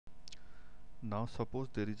Now suppose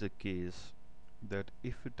there is a case that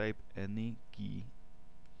if you type any key,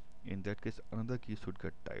 in that case another key should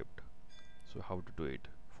get typed. So how to do it?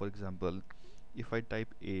 For example, if I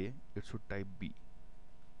type A, it should type B.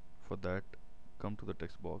 For that, come to the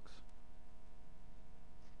text box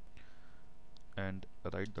and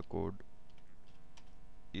write the code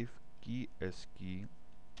if key s key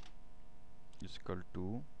is equal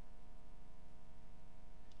to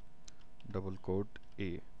double quote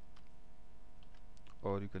A,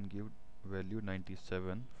 or you can give value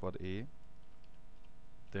 97 for A,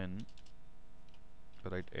 then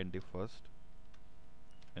write ND first,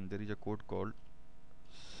 and there is a code called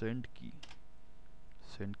send key,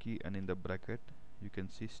 and in the bracket you can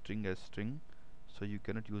see string as string, so you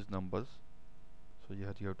cannot use numbers, so you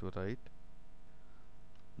have to write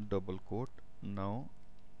double quote, now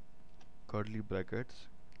curly brackets,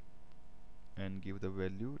 and give the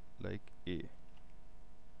value like A,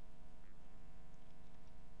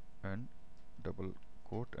 and double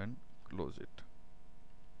quote and close it.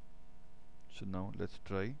 So now let's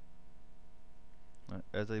try.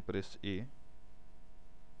 As I press A,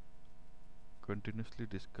 continuously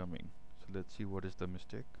it is coming, so let's see what is the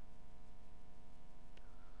mistake.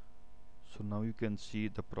 So now you can see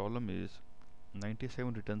the problem is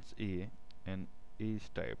 97 returns A and A is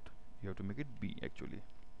typed. You have to make it B actually.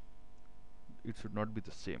 It should not be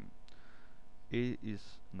the same. A is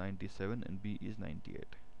 97 and B is 98.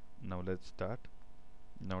 Now let's start.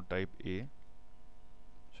 Now type A.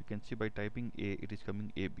 So you can see by typing A it is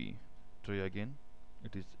coming AB. Try again.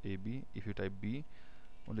 It is AB. If you type B,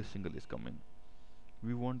 only single is coming.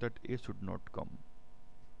 We want that A should not come.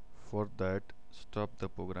 For that, stop the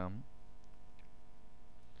program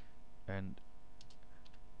and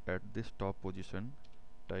at this top position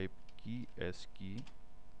type key s key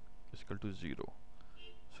is equal to 0.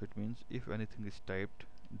 So it means if anything is typed,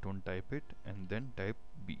 don't type it and then type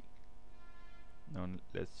B. Now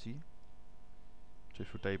let's see. So if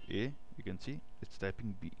you type A, you can see it's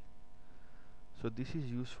typing B. So this is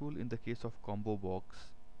useful in the case of combo box.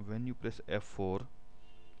 When you press F4,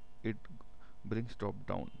 it brings drop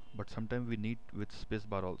down, but sometimes we need with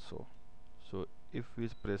spacebar also. So if we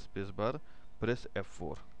press spacebar, press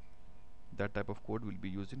F4. That type of code will be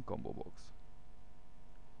used in combo box.